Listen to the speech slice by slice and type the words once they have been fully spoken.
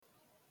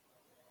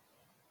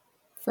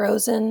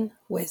Frozen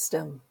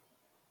wisdom.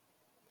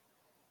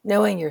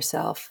 Knowing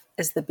yourself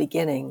is the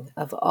beginning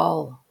of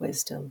all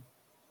wisdom.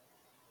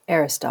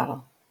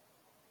 Aristotle.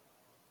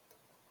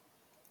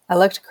 I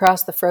looked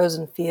across the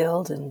frozen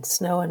field in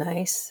snow and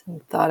ice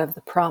and thought of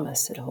the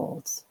promise it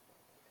holds.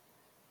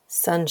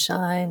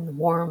 Sunshine,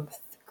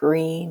 warmth,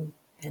 green,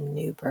 and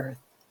new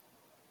birth.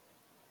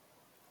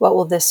 What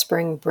will this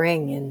spring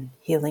bring in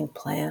healing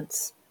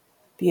plants,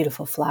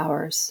 beautiful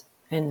flowers,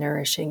 and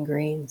nourishing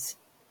greens?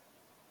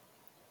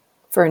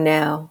 For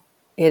now,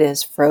 it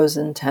is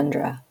frozen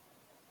tundra,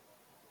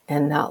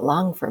 and not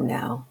long from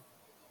now,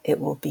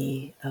 it will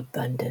be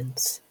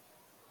abundance.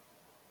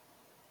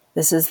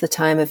 This is the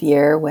time of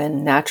year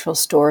when natural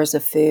stores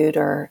of food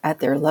are at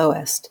their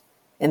lowest,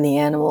 and the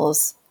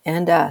animals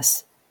and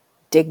us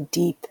dig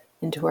deep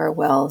into our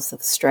wells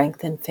of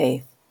strength and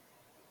faith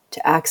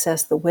to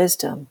access the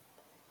wisdom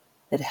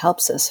that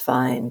helps us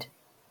find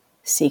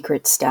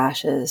secret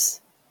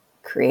stashes,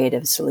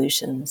 creative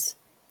solutions,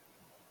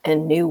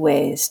 and new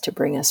ways to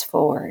bring us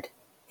forward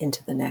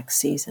into the next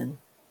season.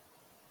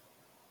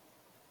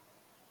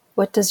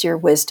 What does your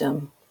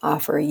wisdom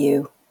offer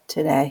you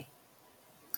today?